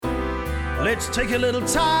Let's take a little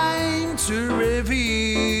time to reveal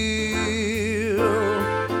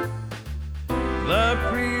the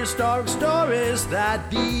prehistoric stories that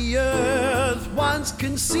the earth once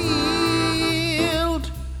concealed.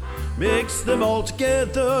 Mix them all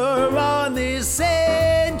together on this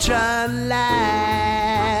ancient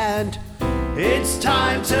land. It's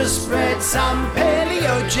time to spread some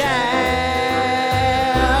Paleo Jam.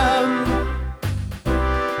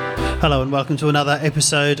 Hello and welcome to another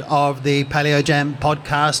episode of the Paleo Jam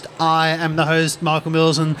podcast. I am the host, Michael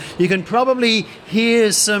Mills, and you can probably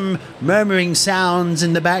hear some murmuring sounds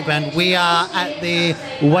in the background. We are at the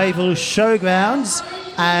Wavell Showgrounds,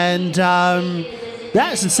 and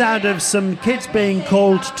that's the sound of some kids being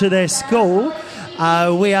called to their school.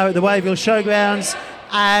 We are at the Wavell Showgrounds,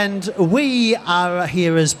 and we are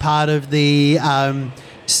here as part of the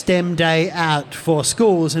STEM Day Out for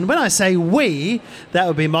schools. And when I say we, that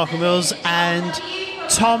would be Michael Mills and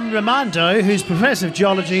Tom Raimondo, who's Professor of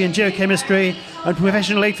Geology and Geochemistry and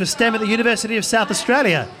Professional Lead for STEM at the University of South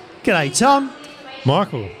Australia. G'day, Tom.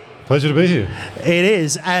 Michael, pleasure to be here. It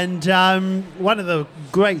is, and one of the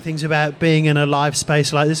great things about being in a live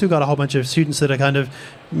space like this, we've got a whole bunch of students that are kind of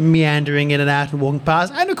meandering in and out and walking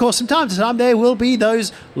past, and of course from time to time there will be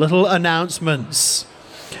those little announcements.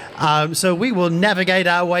 So we will navigate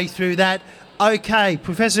our way through that. Okay,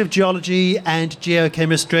 Professor of Geology and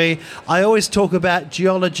Geochemistry. I always talk about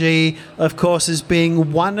geology, of course, as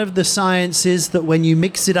being one of the sciences that when you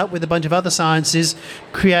mix it up with a bunch of other sciences,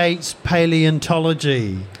 creates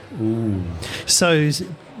paleontology. Ooh. So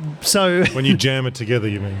when you jam it together,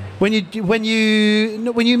 you mean? When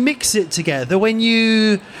you mix it together,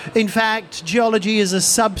 in fact, geology is a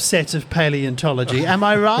subset of paleontology. Am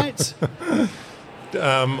I right?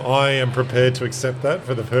 I am prepared to accept that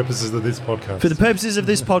for the purposes of this podcast. For the purposes of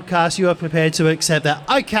this podcast, you are prepared to accept that.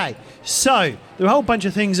 Okay, so there are a whole bunch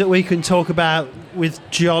of things that we can talk about with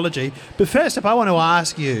geology. But first up, I want to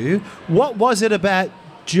ask you, what was it about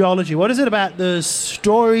geology? What is it about the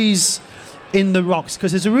stories in the rocks?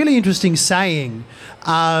 Because there's a really interesting saying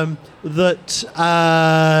that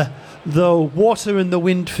the water and the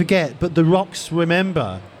wind forget, but the rocks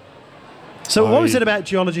remember. So what was it about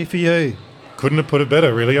geology for you? Couldn't have put it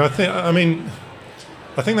better, really. I think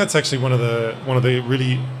that's actually one of the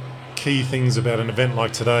really key things about an event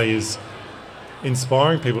like today is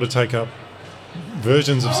inspiring people to take up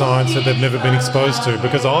versions of science that they've never been exposed to.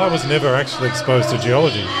 Because I was never actually exposed to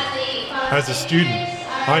geology as a student.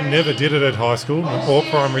 I never did it at high school or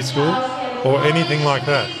primary school or anything like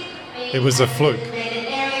that. It was a fluke.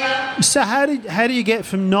 So how do you get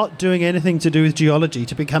from not doing anything to do with geology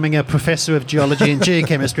to becoming a Professor of Geology and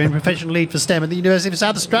Geochemistry and Professional Lead for STEM at the University of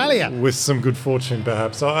South Australia? With some good fortune,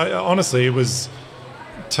 perhaps. Honestly, it was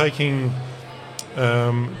taking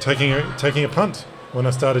a punt. When I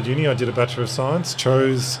started uni, I did a Bachelor of Science,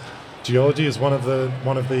 chose geology as one of the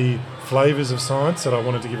flavours of science that I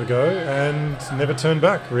wanted to give a go, and never turned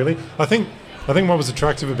back, really. I think what was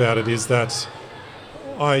attractive about it is that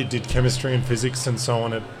I did chemistry and physics and so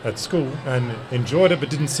on at school and enjoyed it,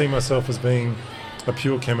 but didn't see myself as being a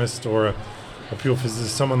pure chemist or a pure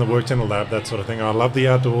physicist, someone that worked in a lab, that sort of thing. I love the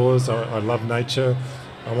outdoors. I love nature.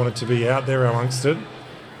 I wanted to be out there amongst it.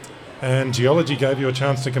 And geology gave you a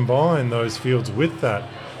chance to combine those fields with that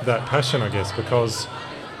passion, I guess, because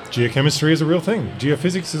geochemistry is a real thing.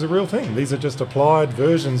 Geophysics is a real thing. These are just applied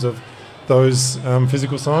versions of those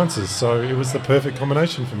physical sciences, so it was the perfect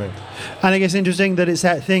combination for me. And I guess interesting that it's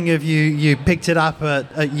that thing of you picked it up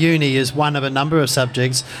at uni as one of a number of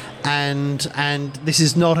subjects, and this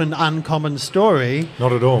is not an uncommon story.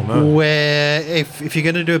 Not at all, no. Where if you're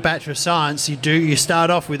going to do a Bachelor of Science, you start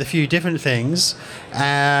off with a few different things, or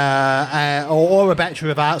a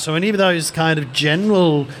Bachelor of Arts, or any of those kind of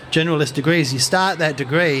generalist degrees. You start that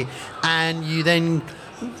degree, and you then,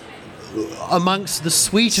 amongst the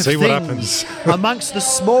suite of things, amongst the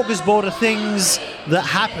smorgasbord of things that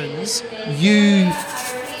happens, you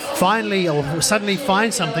finally or suddenly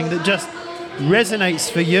find something that just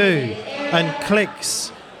resonates for you and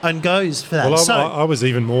clicks and goes for that. Well, I was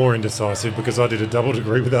even more indecisive because I did a double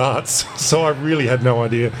degree with arts, so I really had no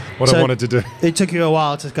idea what I wanted to do. It took you a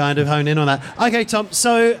while to kind of hone in on that. Okay, Tom,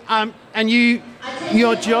 so and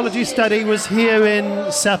your geology study was here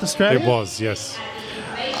in South Australia? It was, yes.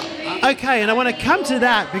 Okay, and I want to come to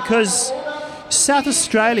that because South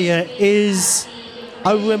Australia is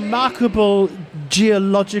a remarkable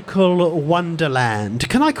geological wonderland.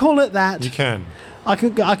 Can I call it that? You can. I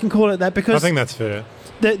can call it that because I think that's fair.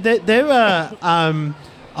 There are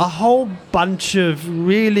a whole bunch of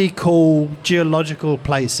really cool geological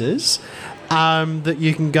places, that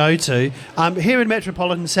you can go to. Here in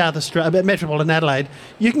metropolitan metropolitan Adelaide,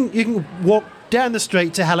 you can walk down the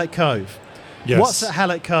street to Hallett Cove. Yes. What's at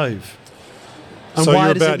Hallett Cove? And So why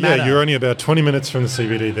you're does it matter? you're only about 20 minutes from the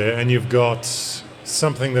CBD there, and you've got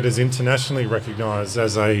something that is internationally recognised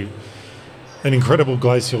as an incredible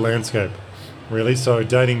glacial landscape, really. So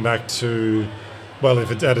dating back to, well,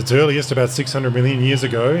 if it's at its earliest, about 600 million years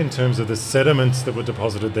ago in terms of the sediments that were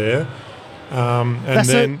deposited there.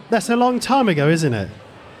 That's a long time ago, isn't it?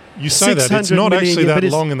 You say that, it's 600 not million actually years, that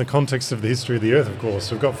but long in the context of the history of the Earth, of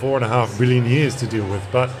course. We've got 4.5 billion years to deal with,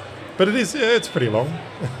 but it's pretty long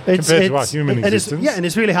compared to our human existence. And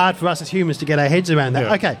it's really hard for us as humans to get our heads around that.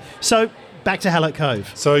 Yeah. Okay, so back to Hallett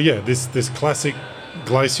Cove. So this classic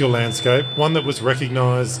glacial landscape, one that was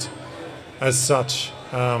recognised as such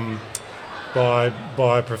by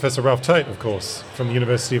Professor Ralph Tate, of course, from the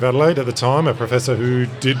University of Adelaide at the time, a professor who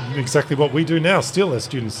did exactly what we do now still as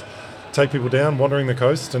students, take people down, wandering the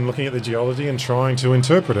coast and looking at the geology and trying to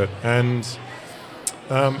interpret it. And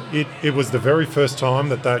it was the very first time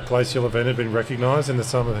that glacial event had been recognised in the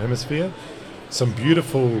southern hemisphere. Some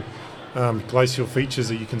beautiful glacial features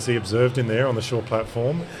that you can see observed in there on the shore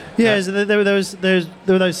platform. Yeah, so there were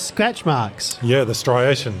those scratch marks. Yeah, the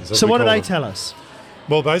striations. So what do they tell us?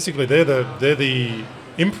 Well, basically, they're the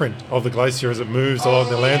imprint of the glacier as it moves along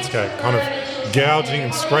the landscape, kind of gouging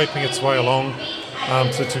and scraping its way along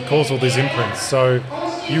to cause all these imprints. So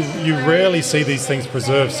you rarely see these things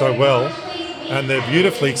preserved so well, and they're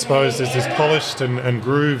beautifully exposed as this polished and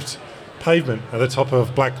grooved pavement at the top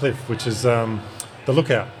of Black Cliff, which is the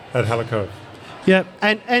lookout at Hallett Cove. Yeah,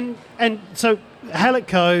 and so Hallett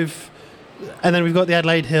Cove, and then we've got the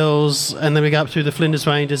Adelaide Hills, and then we go up through the Flinders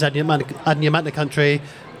Ranges, Adnyamathanha Country,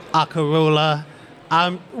 Arkaroola.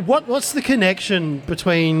 What's the connection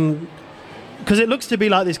between... Because it looks to be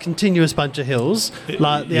like this continuous bunch of hills,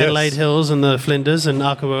 like the Adelaide Hills and the Flinders and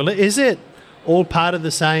Arkaroola. Is it all part of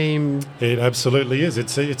the same... It absolutely is.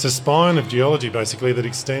 It's a spine of geology, basically, that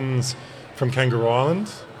extends from Kangaroo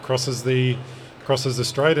Island, crosses the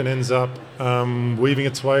strait and ends up weaving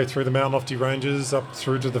its way through the Mount Lofty Ranges up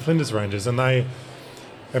through to the Flinders Ranges. And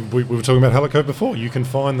we were talking about Hallett Cove before. You can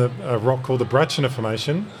find a rock called the Bratchina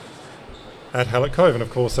Formation at Hallett Cove, and of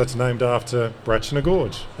course that's named after Bratchina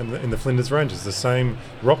Gorge in the Flinders Ranges, the same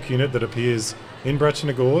rock unit that appears in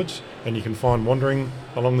Bratchina Gorge, and you can find wandering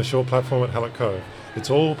along the shore platform at Hallett Cove. It's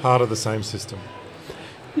all part of the same system.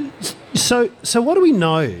 So what do we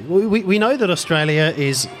know? We know that Australia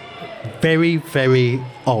is very, very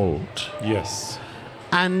old. Yes.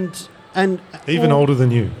 And even older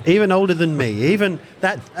than you. Even older than me. Even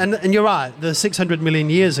that, and you're right. The 600 million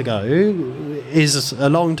years ago is a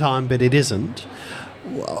long time, but it isn't.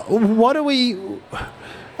 What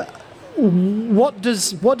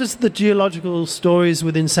does the geological stories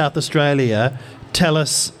within South Australia tell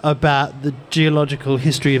us about the geological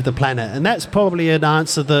history of the planet? And that's probably an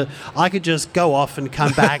answer that I could just go off and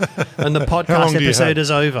come back, and the podcast episode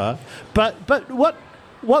is over. But what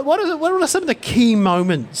are some of the key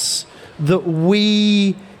moments that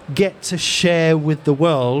we get to share with the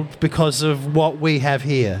world because of what we have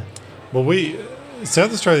here? Well,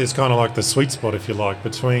 South Australia is kind of like the sweet spot, if you like,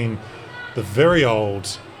 between the very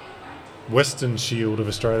old western shield of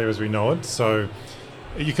Australia as we know it. So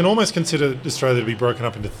you can almost consider Australia to be broken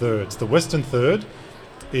up into thirds. The western third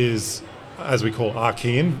is, as we call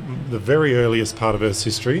Archean, the very earliest part of Earth's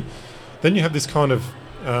history. Then you have this kind of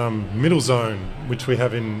middle zone, which we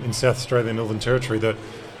have in South Australia and Northern Territory, that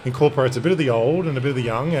incorporates a bit of the old and a bit of the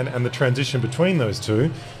young, and the transition between those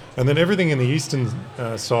two. And then everything in the eastern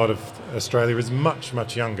side of Australia is much,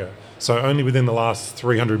 much younger. So only within the last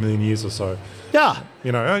 300 million years or so. Yeah.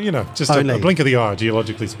 Just a blink of the eye,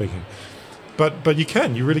 geologically speaking. But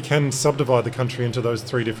you really can subdivide the country into those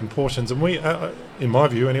three different portions. And we, in my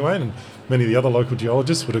view anyway, and many of the other local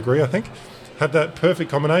geologists would agree, I think, have that perfect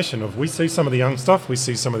combination of, we see some of the young stuff, we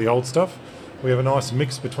see some of the old stuff. We have a nice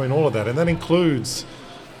mix between all of that. And that includes,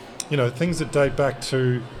 things that date back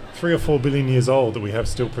to 3 or 4 billion years old that we have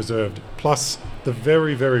still preserved, plus the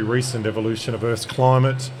very, very recent evolution of Earth's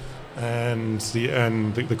climate and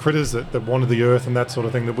the critters that wanted the Earth and that sort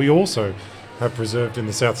of thing that we also have preserved in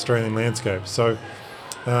the South Australian landscape. So,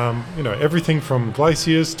 everything from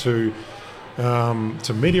glaciers to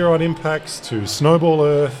meteorite impacts to snowball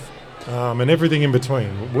Earth and everything in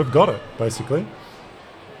between. We've got it, basically.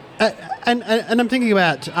 And I'm thinking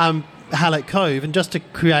about Hallett Cove, and just to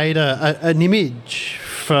create an image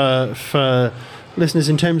for listeners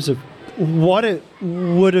in terms of what it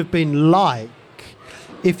would have been like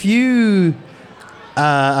if you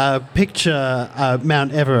picture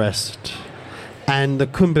Mount Everest and the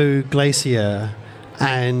Khumbu Glacier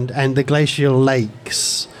and the glacial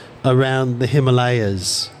lakes around the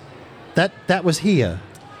Himalayas. That was here.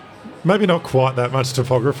 Maybe not quite that much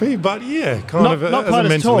topography, but yeah, kind of Not as quite a as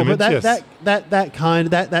mental tall, image. but Yes.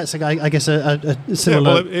 that's I guess a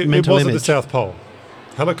similar it mental was image. at the South Pole.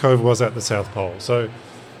 Hallett Cove was at the South Pole, so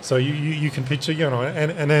you can picture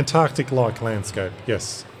an Antarctic-like landscape.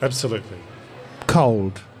 Yes, absolutely.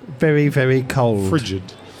 Cold, very very cold,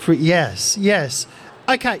 Frigid. Yes.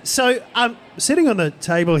 Okay, so sitting on the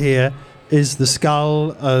table here is the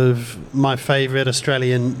skull of my favourite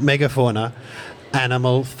Australian megafauna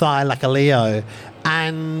animal, Thylacoleo,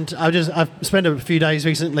 and I've spent a few days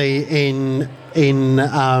recently in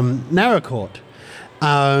Naracoorte,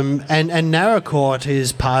 and Naracoorte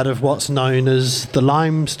is part of what's known as the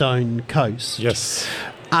Limestone Coast. Yes.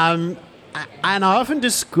 And I often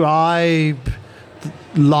describe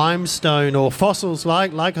limestone or fossils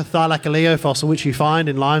like a Thylacoleo fossil, which you find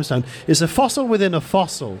in limestone, is a fossil within a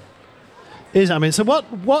fossil. So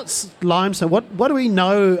what's limestone? What do we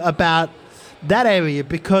know about that area?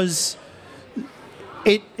 Because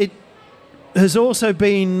it has also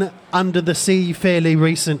been under the sea fairly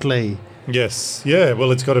recently. Yes. Yeah.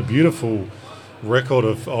 Well, it's got a beautiful record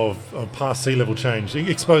of past sea level change.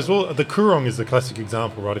 Exposed. Well, the Coorong is the classic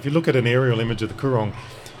example, right? If you look at an aerial image of the Coorong,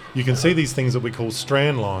 you can see these things that we call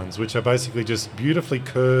strand lines, which are basically just beautifully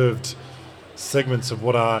curved segments of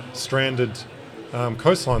what are stranded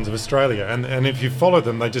coastlines of Australia. And if you follow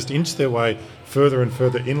them, they just inch their way further and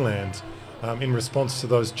further inland in response to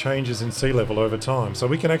those changes in sea level over time. So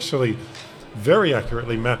we can actually very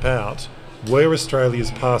accurately map out where Australia's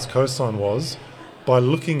past coastline was by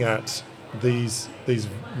looking at these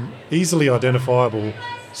easily identifiable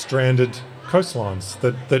stranded coastlines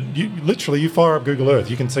that you fire up Google Earth,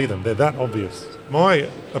 you can see them. They're that obvious. My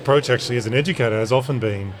approach actually as an educator has often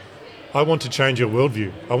been, I want to change your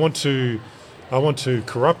worldview. I want to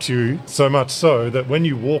corrupt you so much so that when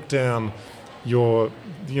you walk down your,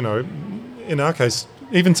 in our case,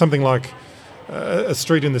 even something like a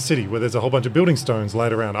street in the city where there's a whole bunch of building stones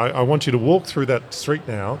laid around, I want you to walk through that street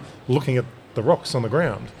now looking at the rocks on the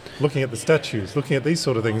ground, looking at the statues, looking at these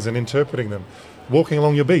sort of things and interpreting them, walking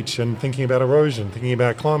along your beach and thinking about erosion, thinking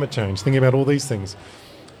about climate change, thinking about all these things,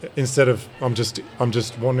 instead of I'm just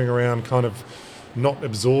wandering around kind of not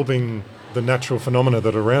absorbing the natural phenomena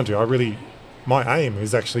that are around you. My aim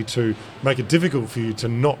is actually to make it difficult for you to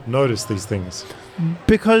not notice these things.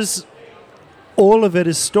 Because all of it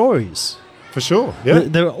is stories. For sure, yeah.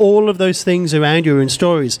 There are all of those things around you in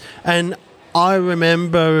stories. And I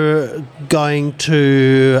remember going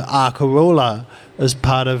to Arkaroola as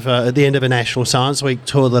part of at the end of a National Science Week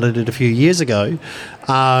tour that I did a few years ago.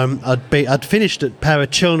 I'd finished at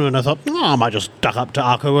Parachilna and I thought, I might just duck up to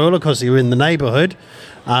Arkaroola because you're in the neighbourhood.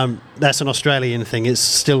 That's an Australian thing. It's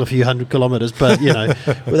still a few hundred kilometres, but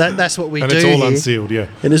that's what we do. And it's all here. unsealed, yeah.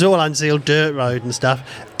 And it's all unsealed dirt road and stuff.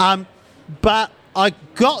 But I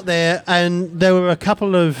got there and there were a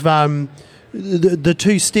couple of the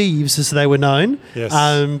two Steves, as they were known.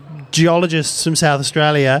 Yes. Geologists from South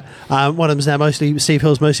Australia. One of them's now Steve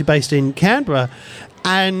Hill's mostly based in Canberra,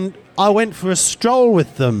 and I went for a stroll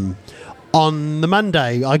with them on the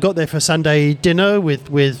Monday. I got there for Sunday dinner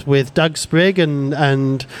with Doug Sprigg,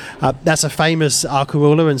 and that's a famous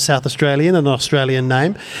Arkaroola in South Australian, an Australian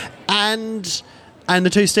name, and the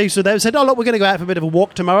two Steves were there and said, look, we're going to go out for a bit of a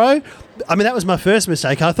walk tomorrow. I mean, that was my first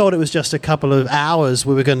mistake. I thought it was just a couple of hours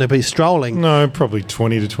we were going to be strolling. No, probably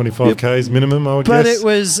 20 to 25 Ks minimum, I would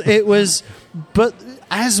guess. But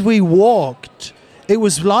as we walked, it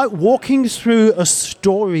was like walking through a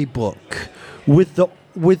storybook with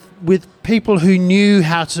people who knew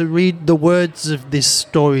how to read the words of this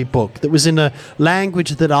storybook that was in a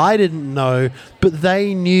language that I didn't know, but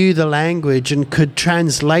they knew the language and could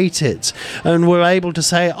translate it and were able to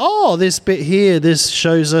say, this bit here, this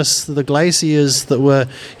shows us the glaciers that were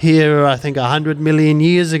here, I think, 100 million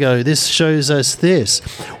years ago. This shows us this.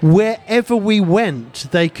 Wherever we went,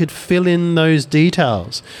 they could fill in those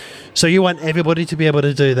details. So you want everybody to be able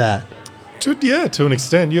to do that? To an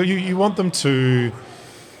extent. You want them to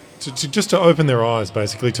open their eyes,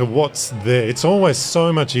 basically, to what's there. It's always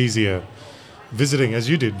so much easier visiting, as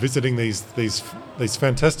you did, these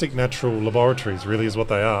fantastic natural laboratories, really is what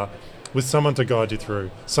they are, with someone to guide you through,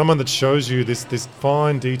 someone that shows you this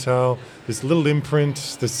fine detail, this little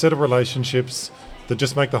imprint, this set of relationships that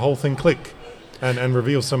just make the whole thing click and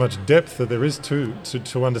reveal so much depth that there is to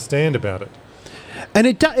understand about it. And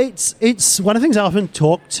it's one of the things I often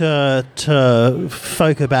talk to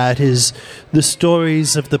folk about is the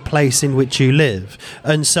stories of the place in which you live.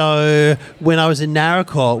 And so when I was in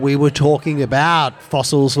Naracoorte, we were talking about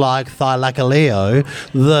fossils like Thylacoleo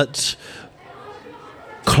that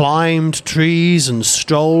climbed trees and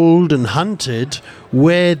strolled and hunted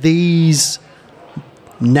where these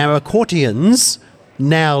Naracoorteans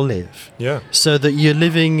now live. Yeah. So that you're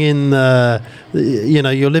living in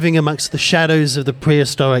you're living amongst the shadows of the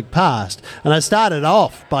prehistoric past. And I started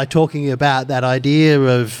off by talking about that idea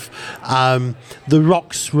of the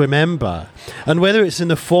rocks remember, and whether it's in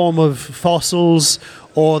the form of fossils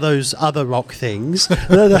or those other rock things.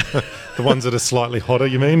 The ones that are slightly hotter,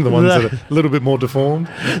 you mean? The ones that are a little bit more deformed?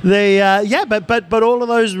 But all of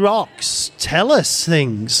those rocks tell us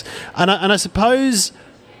things. And I suppose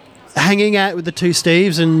hanging out with the two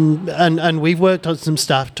Steves and we've worked on some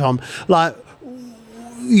stuff, Tom, like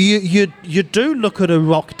you do look at a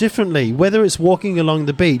rock differently, whether it's walking along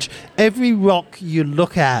the beach. Every rock you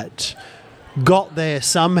look at got there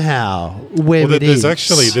somehow where it is.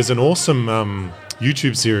 There's an awesome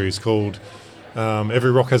YouTube series called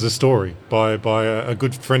Every Rock Has a Story by a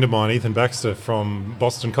good friend of mine, Ethan Baxter, from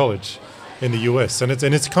Boston College in the US, and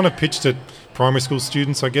it's kind of pitched at primary school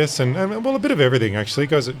students, I guess, and well, a bit of everything actually.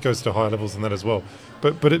 It goes to higher levels than that as well,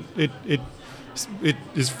 but it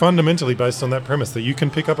is fundamentally based on that premise that you can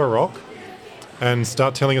pick up a rock and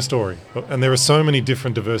start telling a story, and there are so many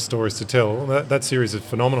different diverse stories to tell. That series is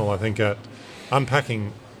phenomenal, I think, at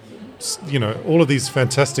unpacking all of these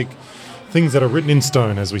fantastic things that are written in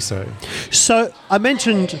stone, as we say. So I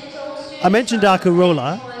mentioned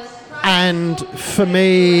Arkaroola, and for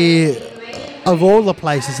me, of all the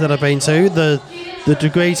places that I've been to, the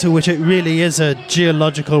degree to which it really is a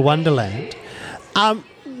geological wonderland,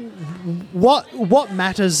 what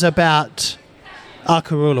matters about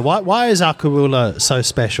Arkaroola? Why is Arkaroola so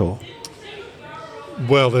special?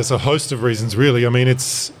 Well, there's a host of reasons, really. I mean,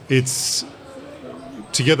 it's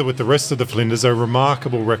together with the rest of the Flinders, a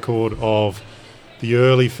remarkable record of the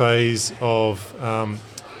early phase of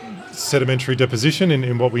sedimentary deposition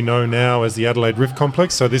in what we know now as the Adelaide Rift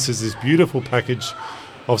Complex. So this is this beautiful package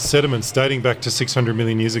of sediments dating back to 600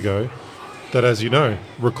 million years ago that, as you know,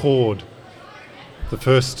 record the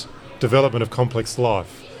first development of complex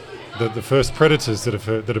life, the first predators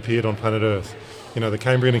that appeared on planet Earth, the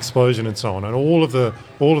Cambrian explosion and so on, and all of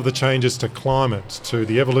the changes to climate, to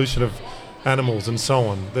the evolution of animals and so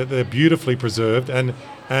on. They're beautifully preserved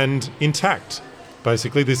and intact.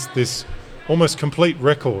 Basically, this almost complete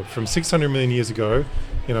record from 600 million years ago,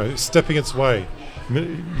 stepping its way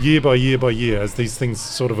year by year by year as these things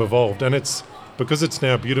sort of evolved. And it's because it's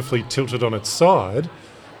now beautifully tilted on its side.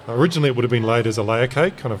 Originally, it would have been laid as a layer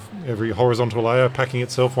cake, kind of every horizontal layer packing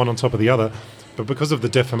itself one on top of the other. But because of the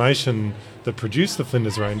deformation that produced the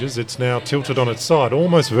Flinders Ranges, it's now tilted on its side,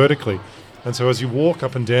 almost vertically. And so as you walk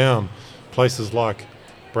up and down places like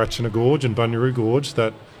Bratchina Gorge and Bunyaroo Gorge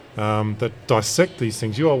that dissect these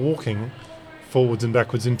things, you are walking forwards and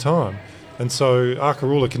backwards in time. And so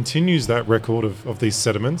Arkaroola continues that record of these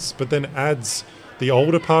sediments, but then adds the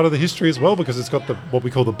older part of the history as well, because it's got what we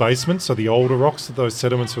call the basement, so the older rocks that those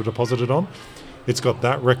sediments were deposited on. It's got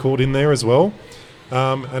that record in there as well.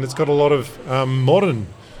 And it's got a lot of modern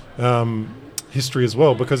history as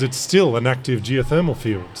well, because it's still an active geothermal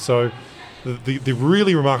field. So the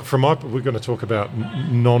really remarkable, we're going to talk about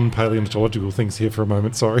non-paleontological things here for a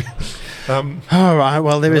moment, sorry. All right,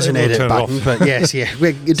 well, there is an edit button, but yes, yeah.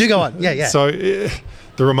 Do go on, yeah. So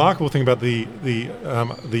the remarkable thing about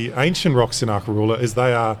the ancient rocks in Arkaroola is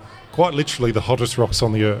they are quite literally the hottest rocks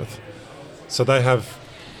on the Earth. So they have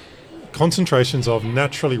concentrations of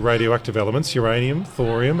naturally radioactive elements, uranium,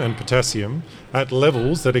 thorium and potassium, at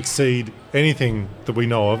levels that exceed anything that we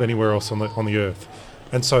know of anywhere else on the Earth.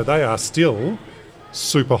 And so they are still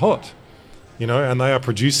super hot, and they are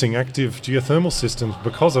producing active geothermal systems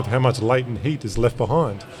because of how much latent heat is left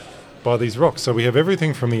behind by these rocks. So we have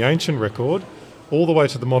everything from the ancient record all the way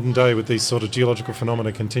to the modern day with these sort of geological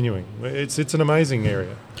phenomena continuing. It's an amazing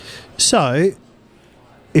area. So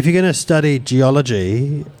if you're going to study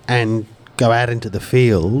geology and go out into the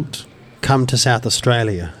field, come to South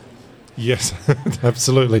Australia. Yes,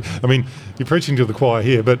 absolutely. I mean, you're preaching to the choir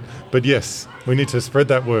here, but yes, we need to spread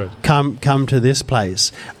that word. Come to this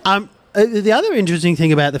place. The other interesting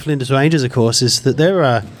thing about the Flinders Ranges, of course, is that there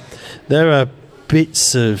are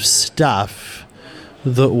bits of stuff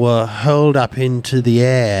that were hurled up into the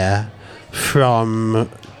air from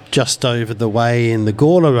just over the way in the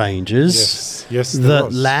Gawler Ranges. Yes,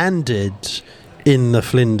 that landed in the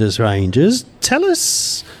Flinders Ranges. Tell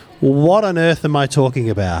us, what on earth am I talking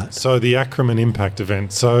about? So the Acraman impact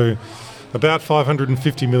event. So about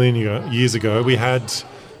 550 million years ago, we had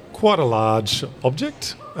quite a large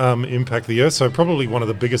object impact the Earth. So probably one of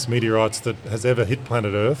the biggest meteorites that has ever hit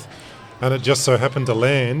planet Earth. And it just so happened to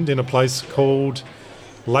land in a place called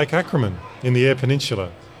Lake Acraman in the Eyre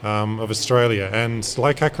Peninsula. of Australia. And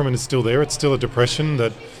Lake Acraman is still there. It's still a depression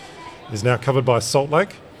that is now covered by Salt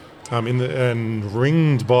Lake and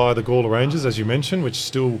ringed by the Gawler Ranges, as you mentioned, which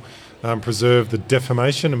still preserve the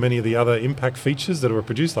deformation and many of the other impact features that were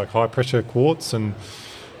produced, like high-pressure quartz and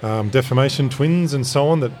deformation twins and so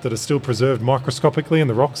on, that are still preserved microscopically in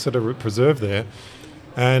the rocks that are preserved there.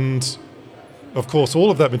 And, of course, all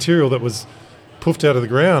of that material that was poofed out of the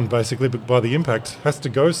ground, basically, by the impact, has to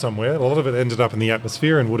go somewhere. A lot of it ended up in the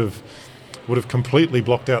atmosphere and would have completely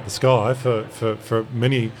blocked out the sky for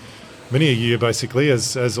many a year, basically,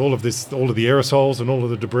 as all of the aerosols and all of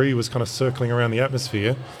the debris was kind of circling around the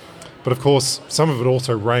atmosphere. But, of course, some of it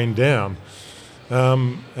also rained down.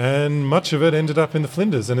 And much of it ended up in the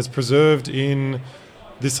Flinders and is preserved in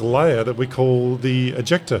this layer that we call the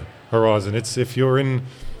ejecta horizon. It's if you're in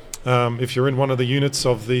one of the units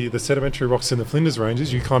of the sedimentary rocks in the Flinders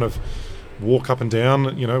Ranges, you kind of walk up and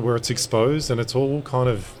down, where it's exposed, and it's all kind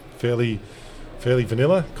of fairly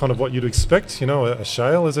vanilla, kind of what you'd expect, a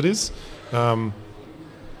shale as it is.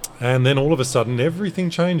 And then all of a sudden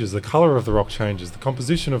everything changes. The colour of the rock changes, the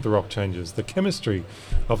composition of the rock changes, the chemistry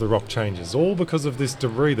of the rock changes, all because of this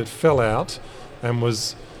debris that fell out and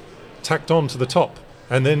was tacked on to the top.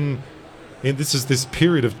 And then this is this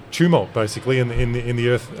period of tumult, basically, in the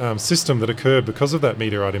Earth system that occurred because of that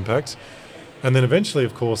meteorite impact. And then eventually,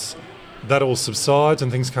 of course, that all subsides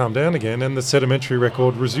and things calm down again, and the sedimentary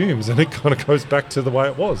record resumes, and it kind of goes back to the way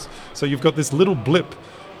it was. So you've got this little blip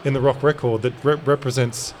in the rock record that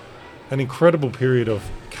represents an incredible period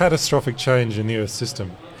of catastrophic change in the Earth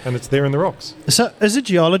system, and it's there in the rocks. So, as a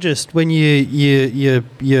geologist, when you're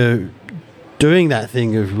doing that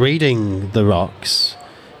thing of reading the rocks,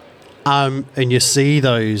 and you see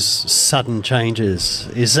those sudden changes,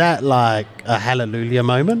 is that like a hallelujah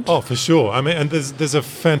moment? Oh, for sure. I mean, and there's a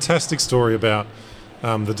fantastic story about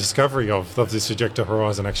the discovery of this ejecta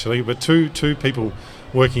horizon, actually, but two people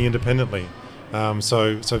working independently.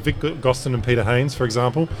 So Vic Gostin and Peter Haynes, for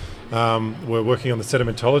example, were working on the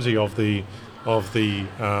sedimentology of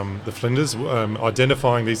the Flinders,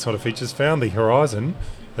 identifying these sort of features, found the horizon,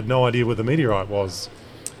 had no idea where the meteorite was.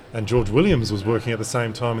 And George Williams was working at the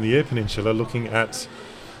same time in the Eyre Peninsula looking at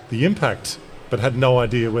the impact, but had no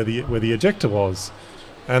idea where the ejecta was.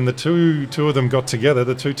 And the two of them got together,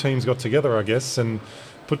 the two teams got together, I guess, and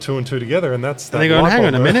put two and two together, and that's that. And they're going, hang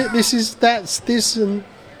on a minute, that's this and...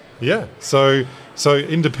 Yeah, so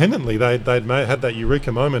independently they'd had that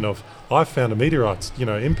eureka moment of, I found a meteorite,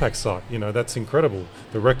 impact site. That's incredible.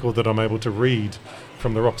 The record that I'm able to read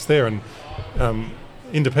from the rocks there, and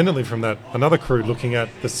independently from that, another crew looking at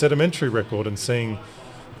the sedimentary record and seeing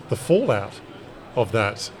the fallout of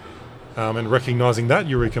that, and recognising that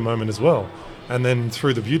eureka moment as well. And then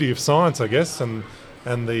through the beauty of science, I guess, and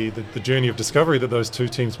the journey of discovery that those two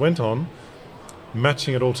teams went on,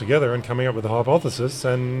 matching it all together and coming up with a hypothesis,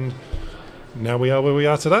 and now we are where we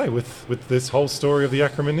are today with this whole story of the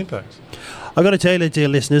Acraman impact. I've got to tell you, dear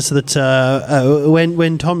listeners, that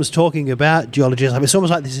when Tom's talking about geology, it's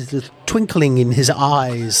almost like this is twinkling in his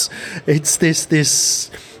eyes. It's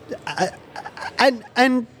this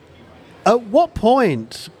and at what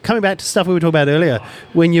point, coming back to stuff we were talking about earlier,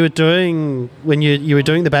 when you were doing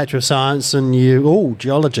the Bachelor of Science and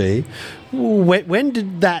geology, when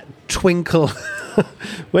did that twinkle?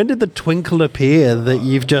 When did the twinkle appear that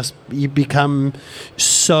you become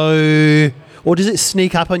so, or does it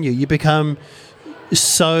sneak up on you? You become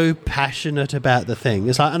so passionate about the thing.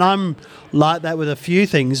 It's like, and I'm like that with a few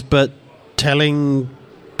things, but telling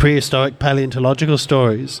prehistoric paleontological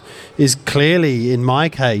stories is clearly, in my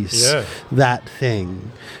case, that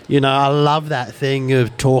thing. I love that thing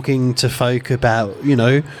of talking to folk about,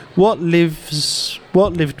 what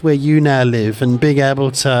lived where you now live, and being able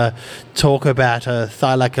to talk about a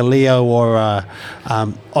Thylacoleo or a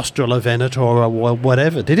Australovenator or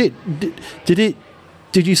whatever. Did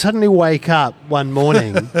you suddenly wake up one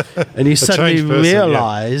morning and you suddenly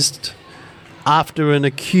realised, after an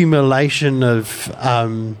accumulation of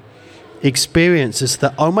experiences,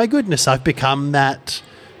 that, oh my goodness, I've become that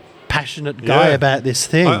passionate guy about this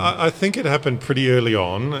thing? I think it happened pretty early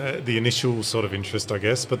on, the initial sort of interest, I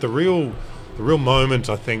guess, but the real moment,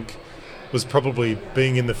 I think, was probably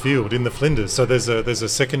being in the field, in the Flinders. So there's a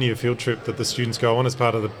second year field trip that the students go on as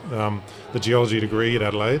part of the geology degree at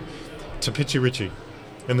Adelaide to Pitchi Ritchie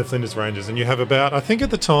in the Flinders Ranges, and you have about, I think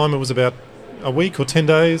at the time it was about a week or 10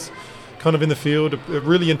 days kind of in the field, a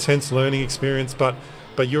really intense learning experience, but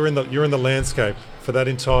you're in the landscape for that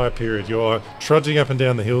entire period. You're trudging up and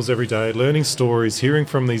down the hills every day, learning stories, hearing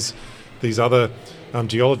from these other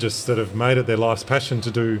geologists that have made it their life's passion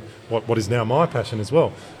to do what is now my passion as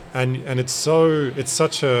well. And it's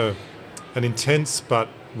such an intense but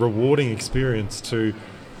rewarding experience to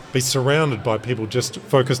be surrounded by people just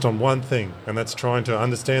focused on one thing, and that's trying to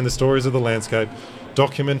understand the stories of the landscape,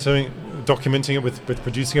 documenting it with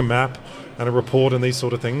producing a map and a report and these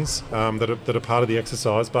sort of things that are part of the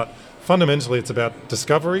exercise. But fundamentally, it's about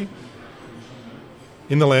discovery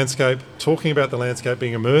in the landscape, talking about the landscape,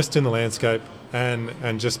 being immersed in the landscape,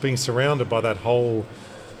 and just being surrounded by that whole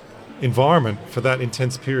environment for that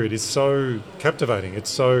intense period is so captivating. It's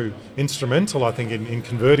so instrumental, I think, in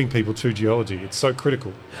converting people to geology. It's so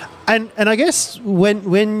critical. And I guess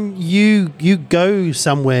when you go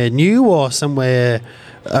somewhere new or somewhere,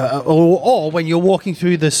 or when you're walking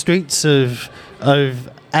through the streets of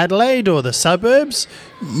Adelaide or the suburbs,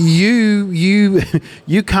 you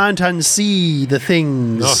can't unsee the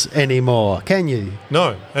things anymore, can you?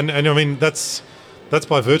 No, and I mean that's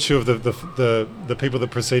by virtue of the people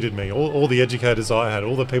that preceded me, all the educators I had,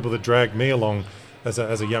 all the people that dragged me along as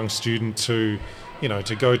a young student to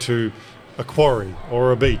go to a quarry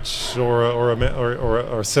or a beach or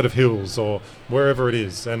a set of hills or wherever it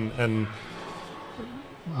is, and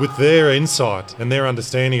with their insight and their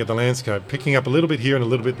understanding of the landscape, picking up a little bit here and a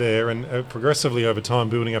little bit there, and progressively over time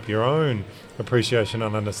building up your own appreciation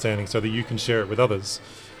and understanding so that you can share it with others.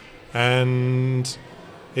 And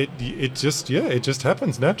it just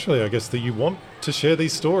happens naturally, I guess, that you want to share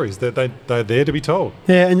these stories, that they're there to be told.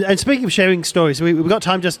 Yeah, and speaking of sharing stories, we've got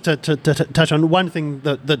time just to touch on one thing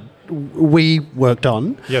that we worked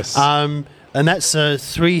on. Yes. And that's a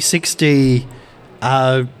 360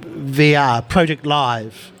 VR, Project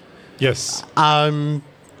Live. Yes.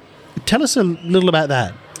 Tell us a little about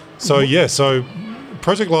that. So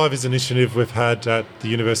Project Live is an initiative we've had at the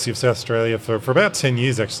University of South Australia for about 10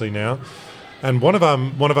 years actually now. And one of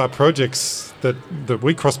our projects that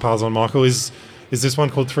we cross paths on, Michael, is this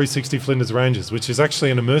one called 360 Flinders Ranges, which is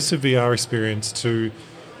actually an immersive VR experience to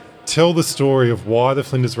tell the story of why the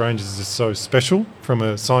Flinders Ranges is so special from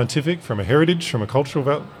a scientific, from a heritage, from a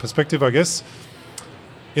cultural perspective, I guess,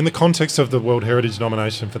 in the context of the World Heritage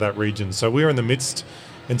nomination for that region. So we're in the midst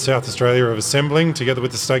in South Australia of assembling, together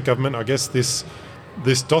with the state government, I guess, this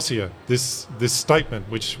dossier, this statement,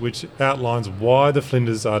 which outlines why the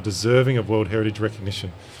Flinders are deserving of World Heritage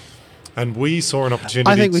recognition. And we saw an opportunity.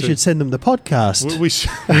 I think we should send them the podcast. We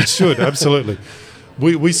should, absolutely.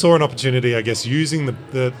 We saw an opportunity, I guess, using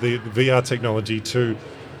the VR technology to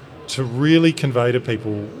really convey to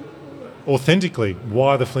people authentically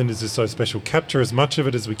why the Flinders is so special, capture as much of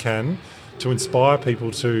it as we can to inspire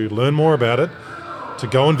people to learn more about it, to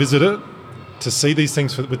go and visit it, to see these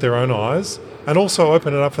things with their own eyes, and also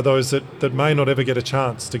open it up for those that may not ever get a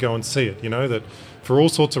chance to go and see it, that for all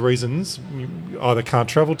sorts of reasons either can't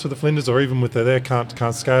travel to the Flinders, or even with there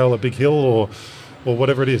can't scale a big hill or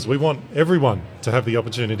whatever it is. We want everyone to have the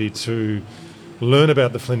opportunity to learn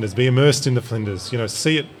about the Flinders, be immersed in the Flinders,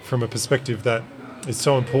 see it from a perspective that is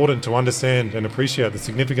so important to understand and appreciate the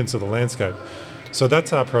significance of the landscape. So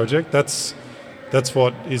that's our project. That's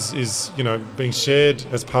what is being shared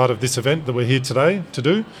as part of this event that we're here today to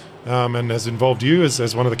do, and has involved you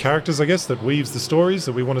as one of the characters, I guess, that weaves the stories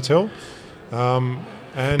that we want to tell. And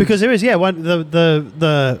because there is, one of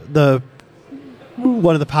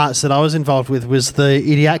the parts that I was involved with was the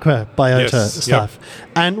Ediacara biota stuff. Yep.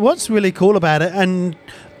 And what's really cool about it, and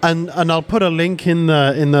I'll put a link in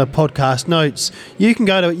the podcast notes. You can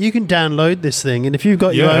download this thing, and if you've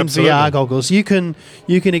got your own VR goggles, you can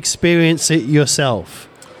experience it yourself.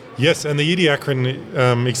 Yes, and the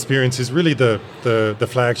Ediacaran experience is really the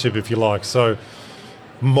flagship, if you like. So,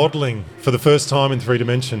 modelling for the first time in 3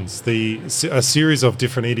 dimensions a series of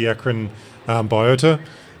different Ediacaran biota,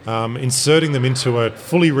 inserting them into a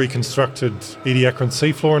fully reconstructed Ediacaran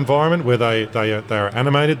seafloor environment where they are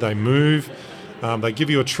animated, they move. They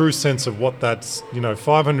give you a true sense of what that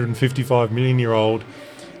 555 million year old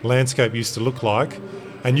landscape used to look like,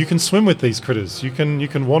 and you can swim with these critters. You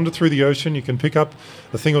can wander through the ocean. You can pick up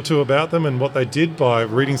a thing or two about them and what they did by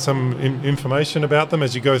reading some information about them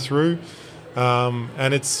as you go through.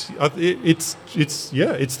 And it's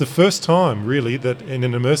the first time really that in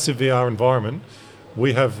an immersive VR environment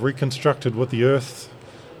we have reconstructed what the Earth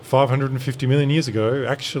 550 million years ago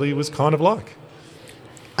actually was kind of like.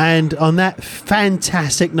 And on that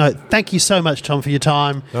fantastic note, thank you so much, Tom, for your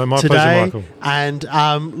time my today. Pleasure, Michael. And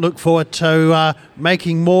look forward to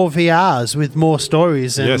making more VRs with more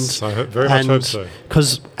stories. And, yes, I very much hope so.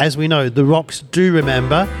 Because, as we know, the rocks do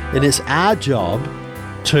remember, and it's our job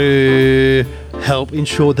to help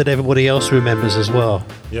ensure that everybody else remembers as well.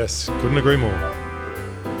 Yes, couldn't agree more.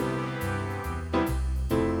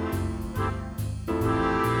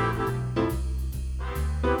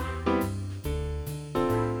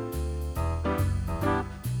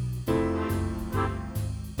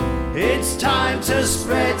 It's time to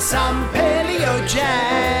spread some paleo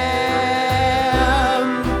jam.